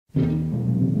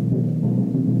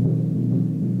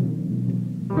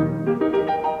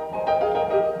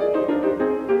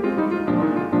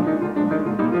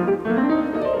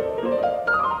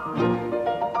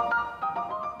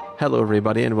Hello,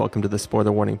 everybody, and welcome to the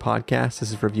Spoiler Warning Podcast.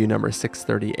 This is review number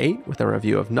 638 with a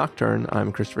review of Nocturne.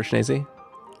 I'm Christopher Schnese.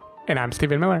 And I'm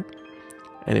Stephen Miller.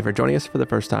 And if you're joining us for the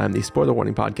first time, the Spoiler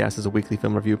Warning Podcast is a weekly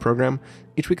film review program.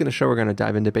 Each week in the show, we're going to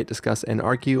dive in, debate, discuss, and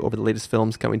argue over the latest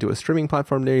films coming to a streaming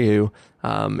platform near you.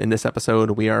 In this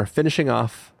episode, we are finishing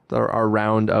off our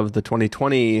round of the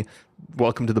 2020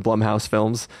 Welcome to the Blumhouse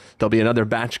films. There'll be another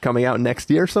batch coming out next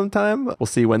year sometime. We'll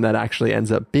see when that actually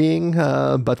ends up being.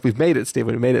 But we've made it, Steve.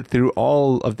 We made it through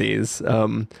all of these.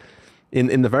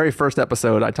 In the very first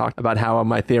episode, I talked about how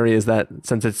my theory is that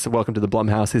since it's Welcome to the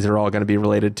Blumhouse, these are all going to be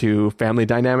related to family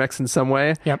dynamics in some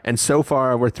way. Yep. And so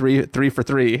far, we're three for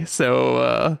three.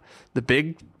 So the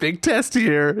big test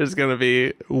here is going to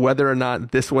be whether or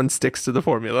not this one sticks to the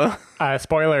formula.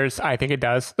 Spoilers, I think it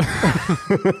does.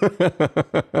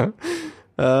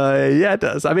 Yeah, it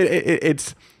does. I mean,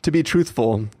 it's to be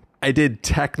truthful, I did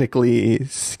technically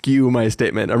skew my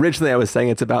statement. Originally, I was saying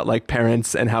it's about like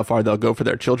parents and how far they'll go for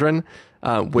their children,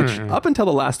 which up until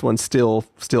the last one still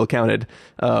counted.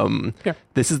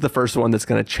 This is the first one that's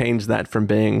going to change that from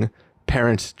being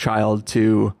parent-child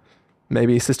to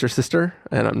maybe sister-sister.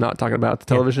 And I'm not talking about the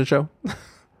television show.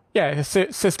 Yeah,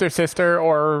 sister,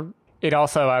 or it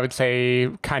also, I would say,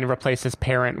 kind of replaces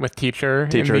parent with teacher.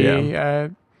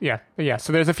 Yeah.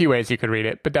 So there's a few ways you could read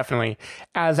it, but definitely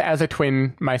as a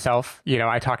twin myself,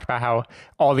 I talked about how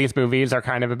all these movies are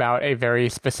kind of about a very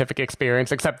specific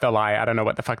experience, except The Lie. I don't know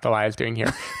what the fuck The Lie is doing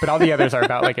here, but all the others are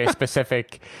about like a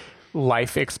specific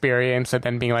life experience and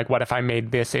then being like, what if I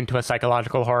made this into a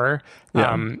psychological horror?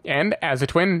 Yeah. And as a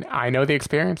twin, I know the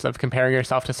experience of comparing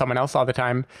yourself to someone else all the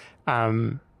time. I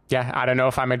don't know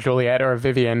if I'm a Juliet or a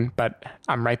Vivian, but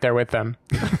I'm right there with them.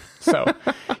 So,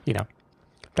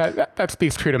 That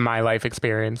speaks true to my life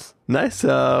experience. Nice.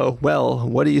 Well,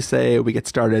 what do you say we get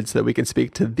started so that we can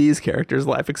speak to these characters'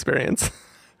 life experience?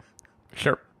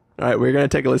 Sure. All right, we're going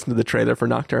to take a listen to the trailer for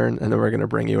Nocturne, and then we're going to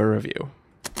bring you a review.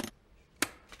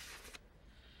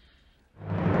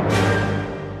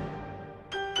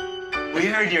 We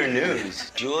heard your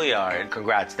news. Juilliard.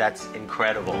 Congrats, that's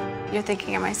incredible. You're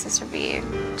thinking of my sister V.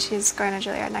 She's going to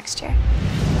Juilliard next year.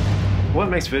 What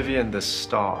makes Vivian the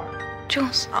star?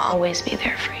 Jules, I'll always be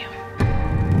there for you.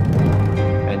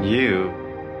 And you,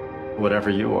 whatever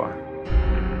you are.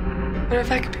 What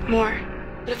if I could be more?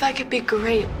 What if I could be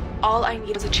great? All I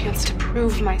need is a chance to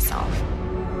prove myself.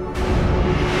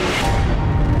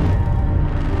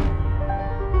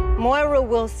 Moira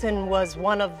Wilson was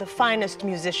one of the finest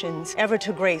musicians ever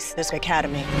to grace this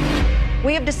academy.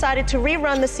 We have decided to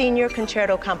rerun the senior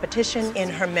concerto competition in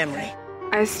her memory.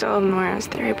 I stole Moira's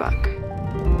theory book.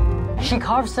 She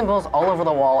carved symbols all over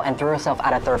the wall and threw herself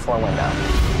out a third-floor window.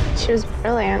 She was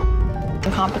brilliant. The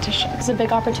competition is a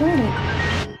big opportunity.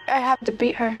 I have to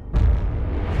beat her.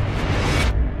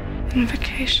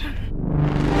 Invocation.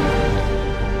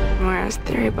 Moira's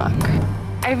theory book.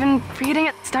 I've been reading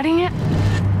it, studying it.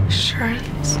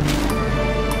 Assurance.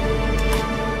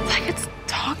 It's like it's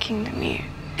talking to me.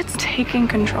 It's taking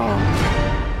control.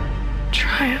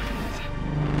 Triumph.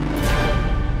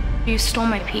 You stole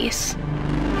my piece.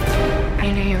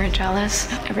 I knew you were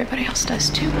jealous. Everybody else does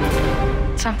too.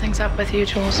 Something's up with you,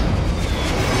 Jules.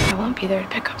 I won't be there to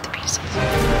pick up the pieces.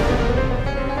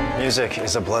 Music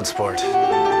is a blood sport.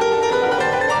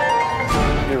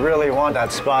 You really want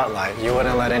that spotlight. You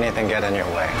wouldn't let anything get in your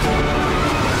way.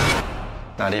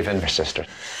 Not even your sister.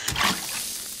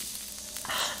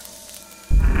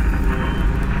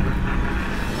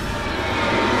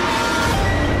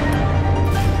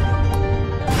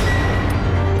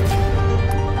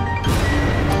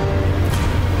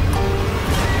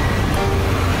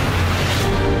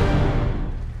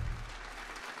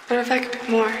 What if I could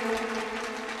be more?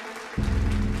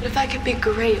 What if I could be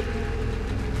great?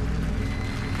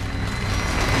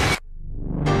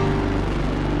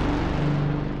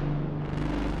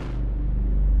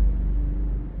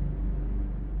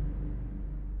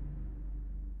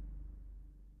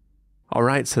 All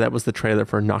right, so that was the trailer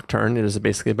for Nocturne. It is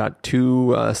basically about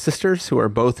two sisters who are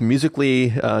both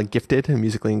musically gifted and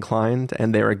musically inclined,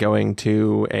 and they are going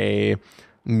to a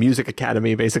music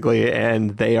academy, basically,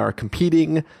 and they are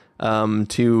competing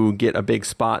to get a big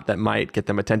spot that might get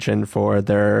them attention for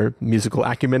their musical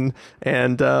acumen,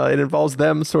 and it involves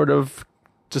them sort of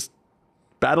just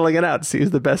battling it out to see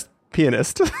who's the best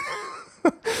pianist.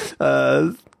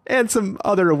 And some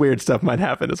other weird stuff might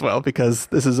happen as well, because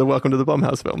this is a Welcome to the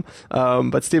Blumhouse film.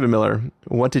 But Stephen Miller,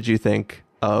 what did you think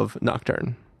of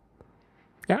Nocturne?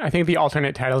 Yeah, I think the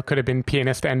alternate title could have been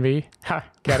Pianist Envy. Ha,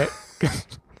 get it?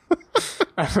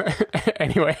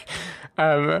 Anyway,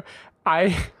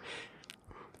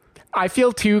 I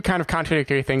feel two kind of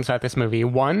contradictory things about this movie.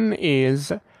 One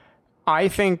is I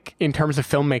think in terms of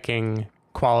filmmaking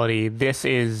quality, this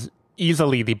is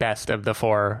easily the best of the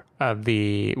 4 of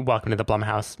the Welcome to the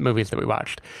Blumhouse movies that we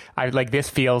watched. This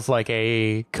feels like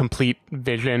a complete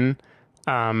vision.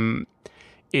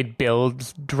 It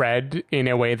builds dread in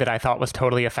a way that I thought was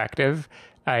totally effective.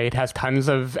 It has tons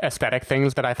of aesthetic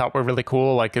things that I thought were really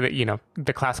cool, like,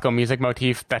 the classical music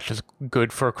motif. That's just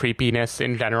good for creepiness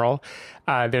in general.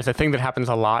 There's a thing that happens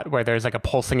a lot where there's like a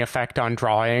pulsing effect on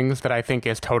drawings that I think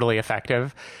is totally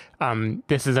effective.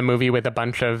 This is a movie with a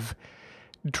bunch of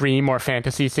dream or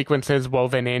fantasy sequences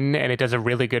woven in, and it does a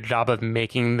really good job of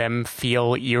making them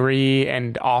feel eerie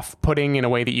and off-putting in a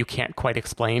way that you can't quite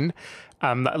explain.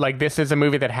 This is a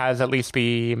movie that has at least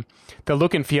the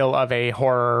look and feel of a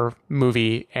horror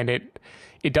movie, and it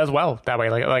does well that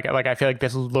way. Like I feel like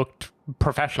this looked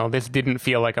professional. This didn't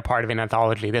feel like a part of an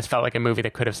anthology. This felt like a movie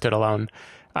that could have stood alone.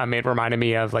 It reminded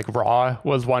me of like Raw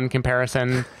was one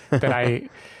comparison that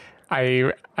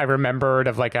I remembered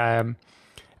of like a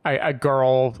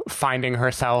girl finding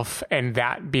herself and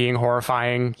that being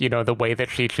horrifying, the way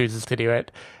that she chooses to do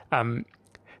it.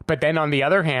 But then on the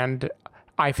other hand,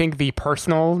 I think the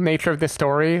personal nature of this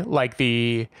story, like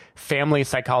the family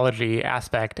psychology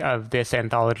aspect of this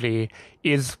anthology,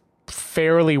 is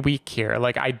fairly weak here.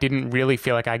 Like, I didn't really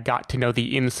feel like I got to know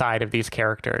the inside of these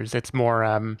characters. It's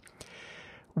more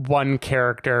one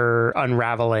character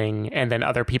unraveling and then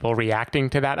other people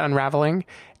reacting to that unraveling,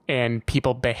 and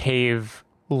people behave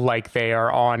like they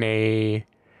are on a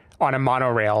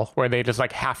monorail where they just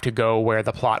like have to go where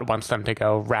the plot wants them to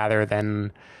go, rather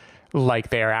than like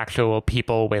they are actual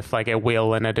people with like a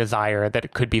will and a desire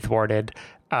that could be thwarted.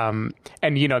 And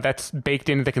that's baked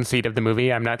into the conceit of the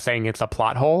movie. I'm not saying it's a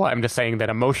plot hole. I'm just saying that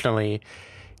emotionally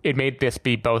it made this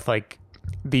be both like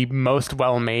the most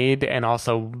well-made and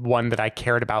also one that I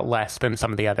cared about less than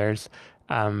some of the others.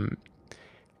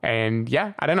 And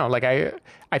yeah, I don't know. Like I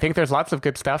think there's lots of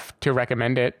good stuff to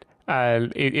recommend it.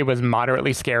 It was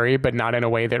moderately scary, but not in a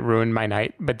way that ruined my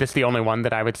night. But this is the only one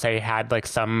that I would say had like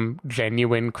some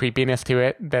genuine creepiness to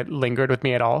it that lingered with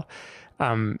me at all.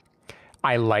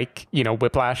 I like,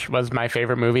 Whiplash was my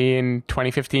favorite movie in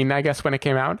 2015, I guess, when it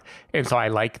came out. And so I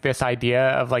like this idea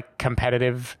of like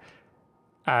competitive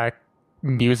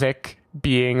music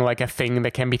being like a thing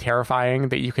that can be terrifying,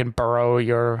 that you can burrow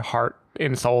your heart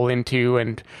and soul into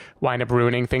and wind up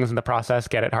ruining things in the process.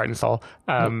 Get it, heart and soul.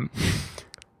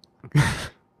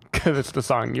 Because it's the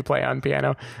song you play on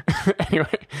piano.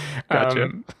 Anyway, gotcha.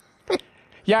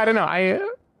 Yeah, I don't know.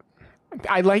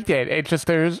 I liked it. It just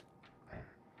there's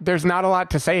not a lot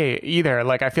to say either.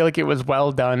 Like, I feel like it was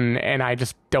well done, and I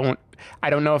don't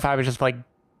know if I was just like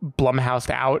Blumhoused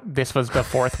out. This was the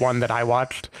 4th one that I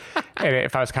watched, and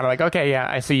if I was kind of like, okay, yeah,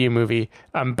 I see you, movie,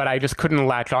 but I just couldn't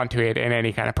latch onto it in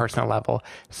any kind of personal level.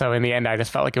 So in the end, I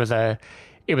just felt like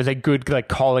it was a good like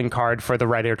calling card for the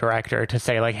writer director to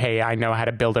say like, hey, I know how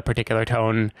to build a particular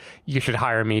tone. You should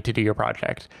hire me to do your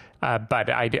project.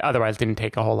 But I otherwise didn't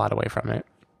take a whole lot away from it.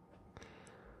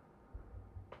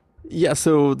 Yeah.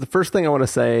 So the first thing I want to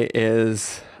say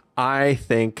is I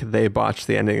think they botched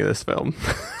the ending of this film.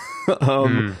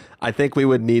 I think we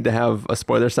would need to have a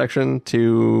spoiler section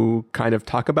to kind of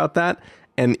talk about that.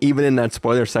 And even in that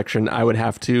spoiler section, I would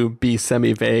have to be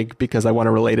semi-vague because I want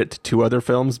to relate it to 2 other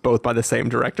films, both by the same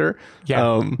director.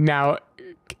 Yeah. Now,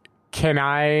 can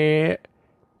I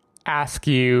ask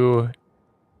you,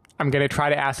 I'm going to try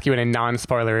to ask you in a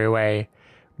non-spoilery way,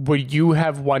 would you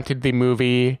have wanted the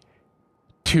movie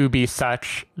to be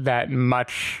such that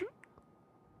much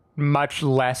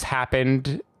less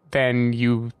happened than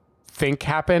you think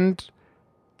happened?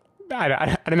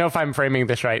 I don't know if I'm framing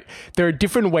this right. There are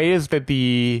different ways that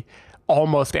the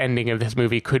almost ending of this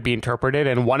movie could be interpreted,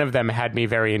 and one of them had me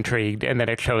very intrigued, and then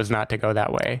it chose not to go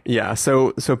that way. Yeah.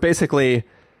 So basically,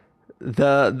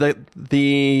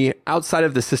 the outside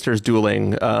of the sisters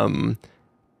dueling, the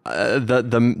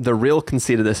real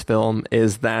conceit of this film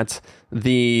is that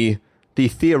the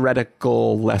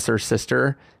theoretical lesser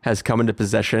sister has come into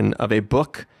possession of a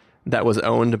book that was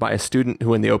owned by a student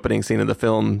who in the opening scene of the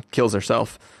film kills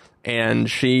herself. And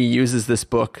she uses this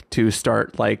book to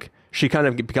start, like, she kind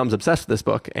of becomes obsessed with this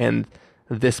book. And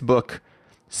this book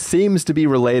seems to be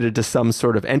related to some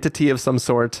sort of entity of some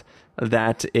sort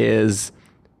that is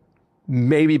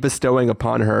maybe bestowing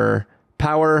upon her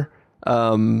power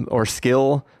or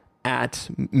skill at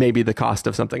maybe the cost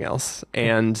of something else.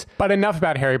 But enough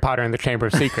about Harry Potter and the Chamber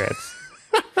of Secrets.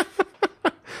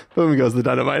 Boom goes the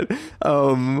dynamite.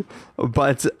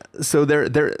 But so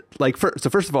they're like, so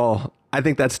first of all, I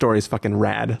think that story is fucking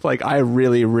rad. Like, I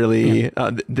really,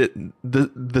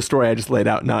 the story I just laid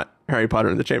out, not Harry Potter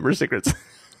and the Chamber of Secrets.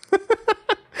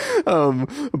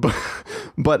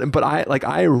 but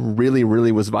I really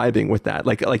was vibing with that.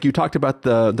 Like you talked about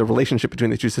the relationship between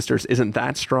the two sisters isn't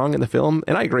that strong in the film,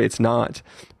 and I agree it's not.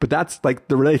 But that's like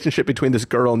the relationship between this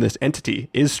girl and this entity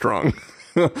is strong.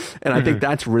 And I think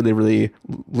that's really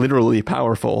literally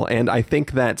powerful. And I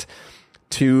think that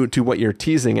to what you're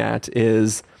teasing at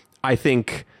is, I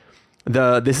think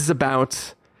this is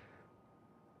about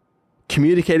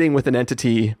communicating with an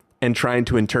entity and trying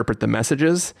to interpret the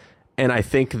messages. And I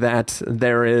think that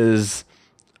there is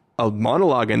a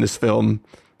monologue in this film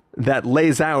that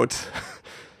lays out,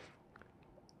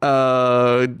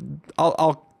 I'll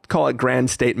call it grand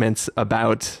statements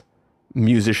about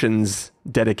musicians'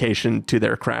 dedication to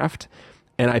their craft.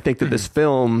 And I think that this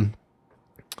film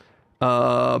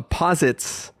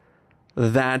posits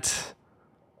that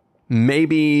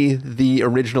maybe the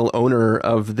original owner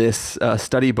of this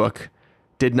study book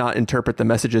did not interpret the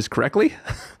messages correctly.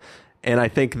 And I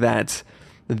think that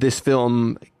this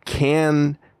film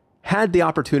had the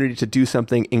opportunity to do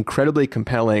something incredibly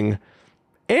compelling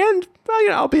and,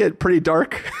 albeit pretty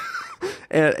dark,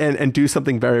 and do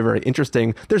something very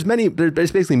interesting. There's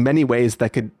basically many ways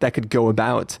that could go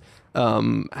about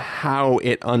how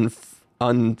it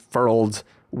unfurled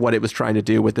what it was trying to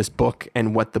do with this book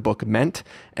and what the book meant.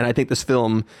 And I think this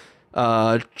film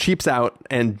cheaps out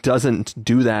and doesn't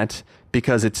do that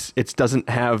because it doesn't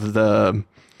have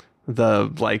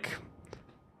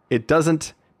it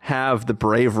doesn't have the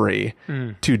bravery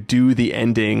to do the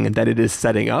ending that it is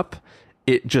setting up.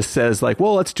 It just says like,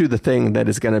 well, let's do the thing that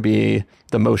is going to be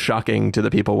the most shocking to the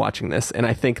people watching this. And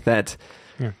I think that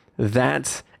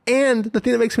and the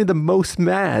thing that makes me the most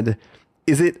mad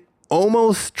is it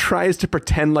almost tries to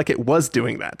pretend like it was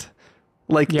doing that.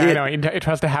 Like, I know it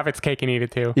tries to have its cake and eat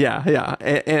it too. Yeah.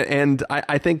 And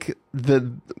I think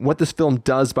what this film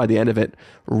does by the end of it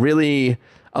really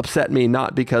upset me,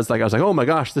 not because like I was like, oh my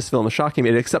gosh, this film is shocking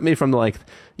me. It upset me from like,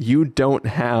 you don't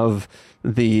have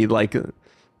the like,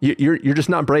 you're just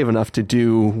not brave enough to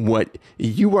do what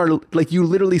you are. Like, you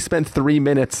literally spent 3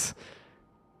 minutes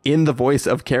in the voice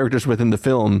of characters within the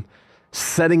film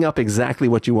setting up exactly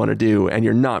what you want to do, and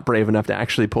you're not brave enough to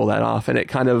actually pull that off. And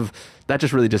that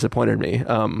just really disappointed me.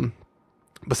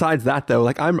 Besides that though,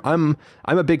 like I'm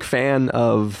a big fan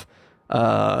of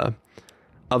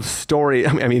story.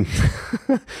 I mean,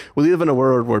 we live in a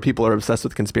world where people are obsessed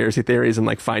with conspiracy theories and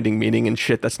like finding meaning in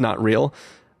shit that's not real.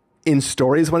 In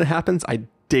stories, when it happens, I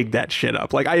dig that shit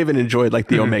up. Like, I even enjoyed like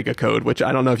the Omega Code, which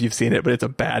I don't know if you've seen it, but it's a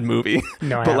bad movie.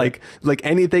 No, but like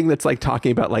anything that's like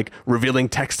talking about like revealing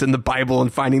text in the Bible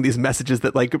and finding these messages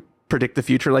that like predict the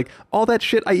future, like all that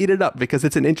shit, I eat it up because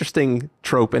it's an interesting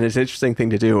trope and it's an interesting thing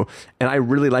to do. And I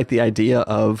really like the idea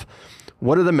of,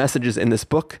 what are the messages in this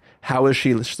book? How is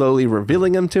she slowly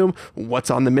revealing them to him? What's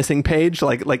on the missing page?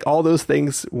 Like all those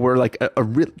things were like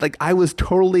like I was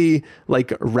totally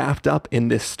like wrapped up in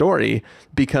this story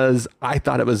because I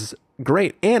thought it was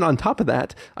great. And on top of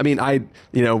that, I mean,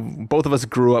 both of us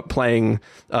grew up playing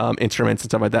instruments and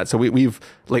stuff like that. So we've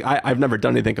like, I've never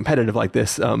done anything competitive like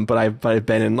this. But I've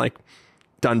been in like,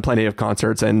 done plenty of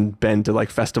concerts and been to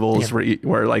like festivals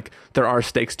where like there are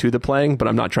stakes to the playing, but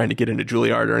I'm not trying to get into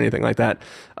Juilliard or anything like that.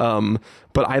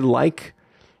 But I like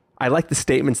the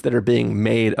statements that are being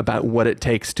made about what it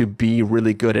takes to be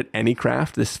really good at any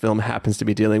craft. This film happens to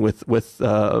be dealing with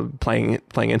playing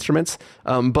instruments.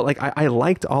 But like I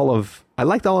liked all of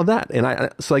that. And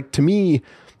so like, to me,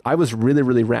 I was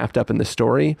really wrapped up in the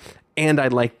story, and I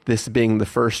liked this being the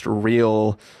first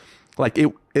real, like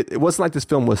it wasn't like this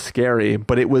film was scary,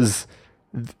 but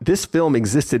this film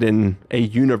existed in a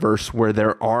universe where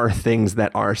there are things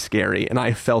that are scary. And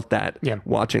I felt that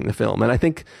watching the film. And I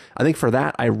think for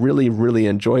that, I really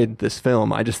enjoyed this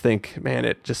film. I just think, man,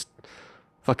 it just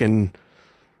fucking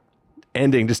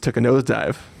ending just took a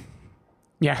nosedive.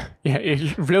 Yeah.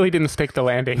 It really didn't stick the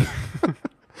landing.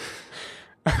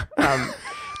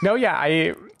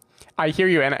 I hear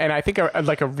you, and I think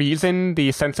a reason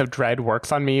the sense of dread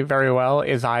works on me very well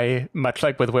is much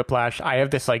like with Whiplash, I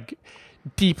have this like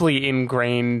deeply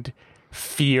ingrained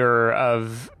fear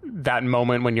of that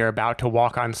moment when you're about to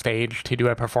walk on stage to do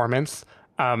a performance.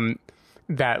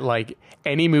 That like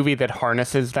any movie that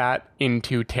harnesses that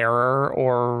into terror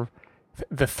or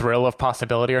the thrill of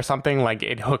possibility or something, like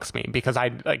it hooks me because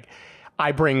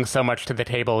I bring so much to the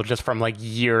table just from like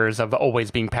years of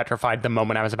always being petrified the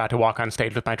moment I was about to walk on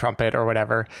stage with my trumpet or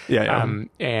whatever.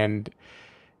 And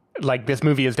like this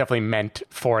movie is definitely meant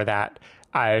for that.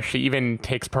 She even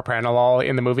takes propranolol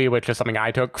in the movie, which is something I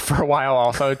took for a while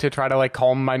also to try to like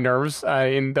calm my nerves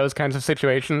in those kinds of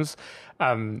situations.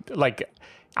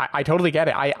 I totally get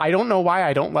it. I don't know why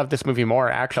I don't love this movie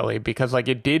more actually, because like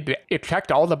it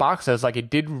checked all the boxes. Like it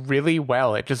did really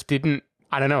well. It just didn't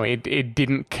I don't know, it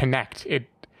didn't connect.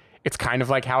 It's kind of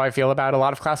like how I feel about a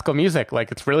lot of classical music.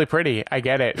 Like, it's really pretty, I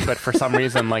get it, but for some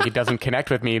reason, like, it doesn't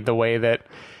connect with me the way that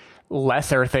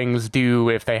lesser things do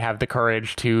if they have the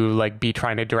courage to, like, be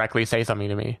trying to directly say something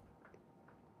to me.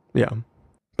 Yeah.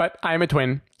 But I'm a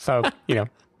twin, so, you know,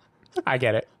 I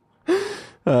get it.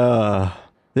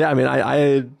 Yeah, I mean,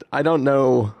 I don't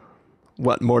know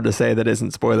what more to say that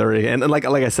isn't spoilery. And like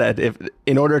I said, if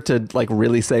in order to like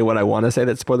really say what I want to say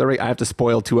that's spoilery, I have to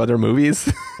spoil 2 other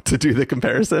movies to do the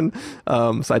comparison.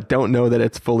 So I don't know that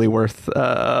it's fully worth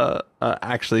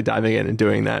actually diving in and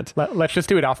doing that. Let's just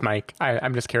do it off mic.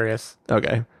 I'm just curious.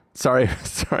 Okay. Sorry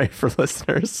for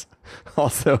listeners.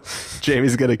 Also,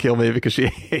 Jamie's gonna kill me because she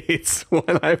hates when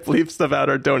I bleep stuff out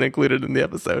or don't include it in the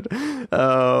episode.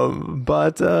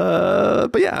 But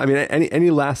yeah, I mean,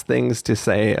 any last things to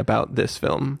say about this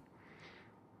film?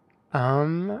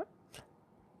 I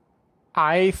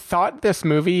thought this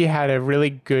movie had a really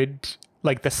good,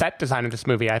 like, the set design of this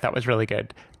movie I thought was really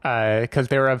good, because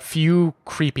there are a few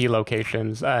creepy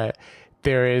locations.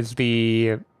 There is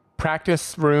the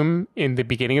practice room in the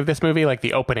beginning of this movie, like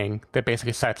the opening that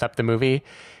basically sets up the movie.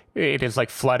 It is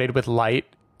like flooded with light,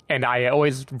 and I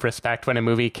always respect when a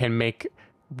movie can make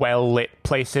well lit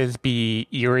places be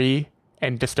eerie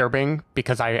and disturbing,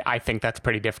 because I think that's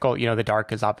pretty difficult. You know, the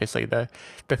dark is obviously the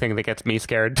thing that gets me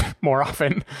scared more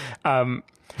often.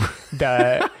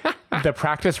 The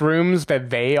practice rooms that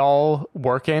they all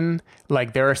work in,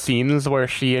 like, there are scenes where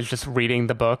she is just reading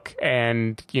the book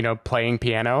and, you know, playing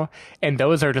piano, and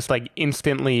those are just like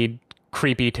instantly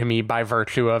creepy to me by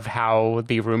virtue of how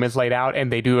the room is laid out.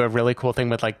 And they do a really cool thing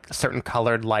with like certain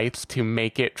colored lights to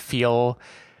make it feel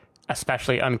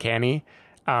especially uncanny.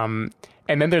 And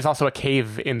then there's also a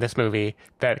cave in this movie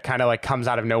that kind of like comes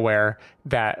out of nowhere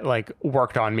that like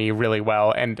worked on me really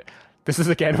well. And this is,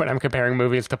 again, when I'm comparing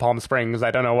movies to Palm Springs.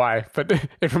 I don't know why, but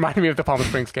it reminded me of the Palm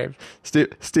Springs cave.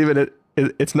 Steven,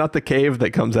 it's not the cave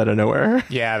that comes out of nowhere.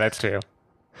 Yeah, that's true.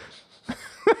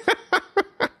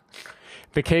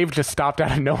 The cave just stopped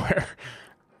out of nowhere.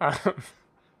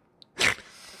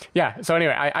 Yeah, so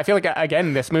anyway, I feel like,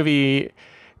 again, this movie,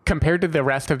 compared to the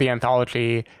rest of the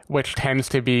anthology, which tends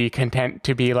to be content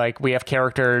to be like, we have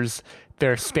characters,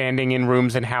 they're standing in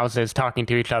rooms and houses talking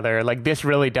to each other. Like, this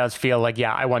really does feel like,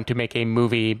 yeah, I want to make a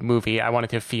movie. I want it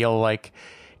to feel like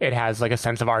it has like a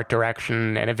sense of art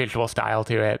direction and a visual style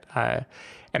to it.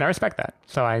 And I respect that.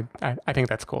 So I think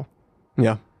that's cool.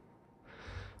 Yeah.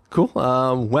 Cool.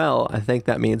 Well, I think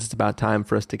that means it's about time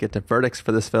for us to get to verdicts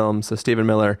for this film. So, Stephen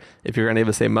Miller, if you're going to give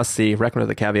us a must-see, recommend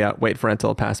with a caveat, wait for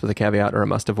rental, pass with a caveat, or a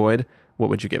must-avoid, what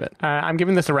would you give it? I'm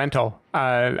giving this a rental.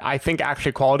 I think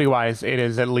actually quality-wise, it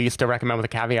is at least a recommend with a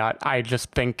caveat. I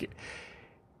just think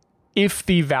if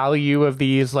the value of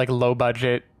these like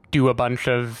low-budget, do a bunch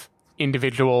of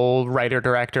individual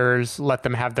writer-directors, let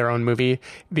them have their own movie,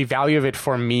 the value of it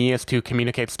for me is to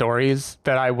communicate stories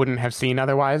that I wouldn't have seen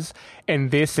otherwise.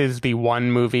 And this is the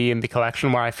one movie in the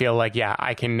collection where I feel like, yeah,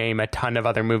 I can name a ton of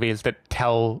other movies that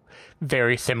tell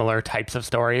very similar types of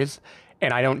stories.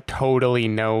 And I don't totally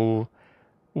know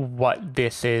what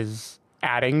this is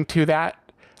adding to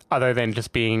that, other than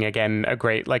just being, again, a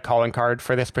great like calling card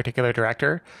for this particular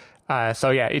director.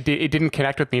 So yeah, it didn't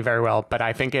connect with me very well, but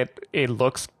I think it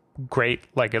looks great.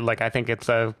 Like I think it's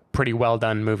a pretty well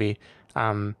done movie.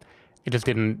 It just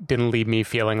didn't leave me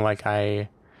feeling like I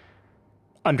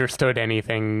understood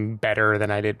anything better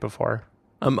than I did before.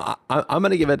 I'm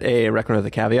gonna give it a recommend with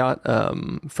a caveat.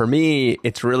 For me,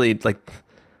 it's really like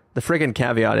the friggin'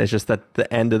 caveat is just that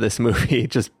the end of this movie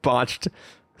just botched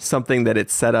something that it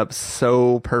set up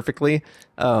so perfectly.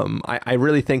 I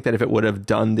really think that if it would have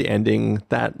done the ending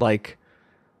that like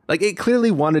it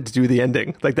clearly wanted to do the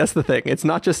ending. Like, that's the thing. It's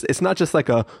not just like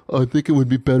I think it would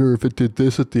be better if it did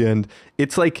this at the end.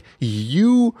 It's like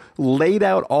you laid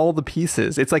out all the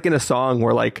pieces. It's like in a song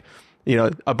where, like, you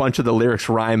know, a bunch of the lyrics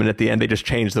rhyme and at the end they just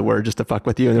change the word just to fuck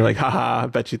with you. And they're like, haha, I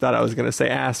bet you thought I was going to say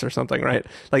ass or something, right?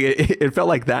 Like it felt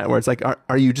like that, where it's like,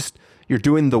 are you just, you're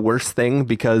doing the worst thing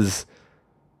because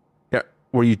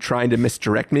were you trying to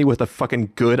misdirect me with a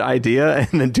fucking good idea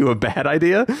and then do a bad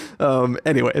idea?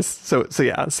 Anyways, so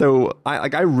yeah, so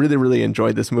I really, really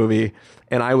enjoyed this movie,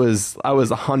 and I was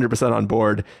 100% on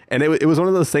board. And it was one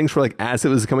of those things where, like, as it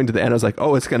was coming to the end, I was like,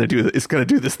 oh, it's gonna do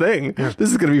this thing. Yeah.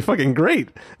 This is gonna be fucking great.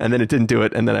 And then it didn't do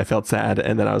it, and then I felt sad,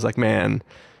 and then I was like, man,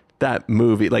 that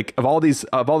movie, like, of all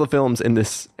the films in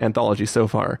this anthology so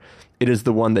far, it is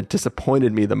the one that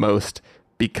disappointed me the most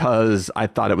because I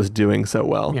thought it was doing so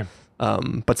well. Yeah.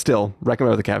 But still,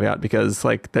 recommend with a caveat, because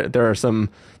like there are some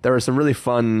really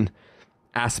fun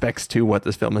aspects to what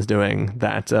this film is doing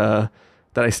that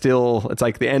that I still, it's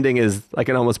like the ending is, I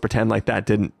can almost pretend like that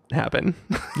didn't happen.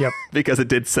 Yep. Because it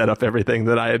did set up everything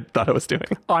that I had thought I was doing.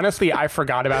 Honestly, I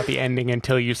forgot about the ending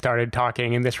until you started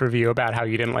talking in this review about how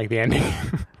you didn't like the ending.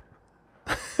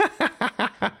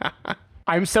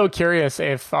 I'm so curious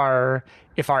if our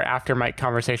after mic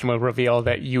conversation will reveal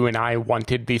that you and I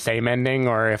wanted the same ending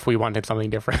or if we wanted something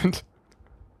different.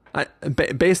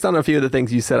 Based on a few of the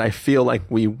things you said, I feel like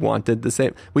we wanted the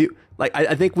same.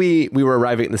 I think we were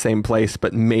arriving at the same place,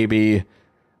 but maybe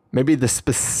the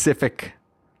specific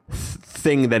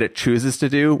thing that it chooses to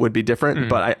do would be different.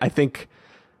 But I think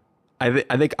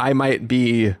I might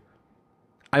be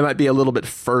a little bit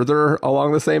further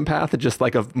along the same path, just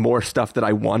like of more stuff that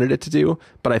I wanted it to do.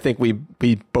 But I think we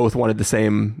both wanted the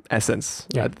same essence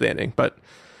at the ending. But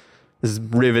this is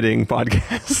riveting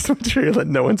podcast material that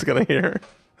no one's going to hear.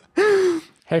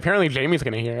 Hey, apparently Jamie's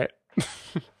going to hear it.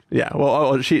 Yeah,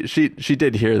 well, she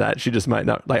did hear that. She just might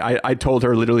not. Like, I told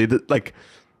her literally that, like,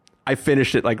 I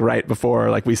finished it, like, right before,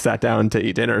 like, we sat down to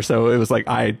eat dinner. So it was like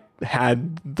I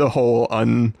had the whole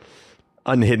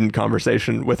unhidden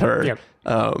conversation with her. Yep.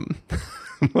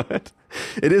 But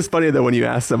it is funny, though, when you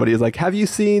ask somebody, is like, have you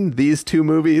seen these two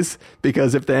movies?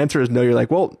 Because if the answer is no, you're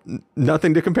like, well,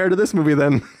 nothing to compare to this movie,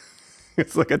 then.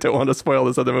 It's like, I don't want to spoil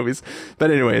this other movies.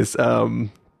 But anyways,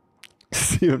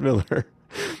 Stephen Miller.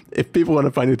 If people want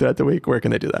to find you throughout the week, where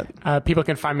can they do that? People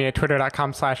can find me at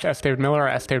twitter.com/sdavidmiller or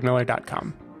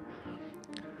sdavidmiller.com.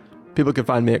 People can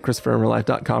find me at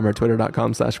ChristopherInRealLife.com or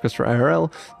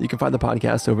Twitter.com/ChristopherIRL. You can find the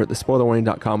podcast over at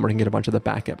thespoilerwarning.com where you can get a bunch of the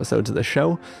back episodes of the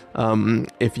show.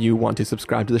 If you want to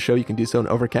subscribe to the show, you can do so on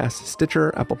Overcast,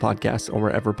 Stitcher, Apple Podcasts, or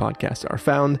wherever podcasts are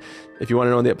found. If you want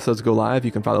to know when the episodes go live,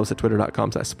 you can follow us at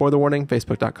Twitter.com/SpoilerWarning,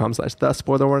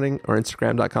 Facebook.com/TheSpoilerWarning, or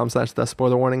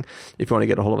Instagram.com/TheSpoilerWarning. If you want to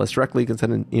get a hold of us directly, you can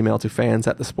send an email to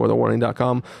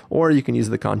fans@thespoilerwarning.com, or you can use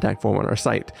the contact form on our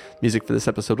site. Music for this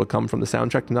episode will come from the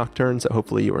soundtrack to Nocturne, so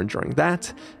hopefully you are enjoying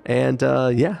that. And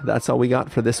yeah, that's all we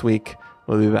got for this week.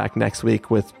 We'll be back next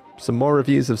week with some more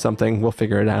reviews of something. We'll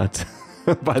figure it out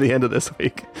by the end of this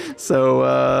week.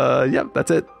 So, yeah,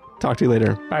 that's it. Talk to you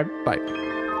later. Bye. Bye.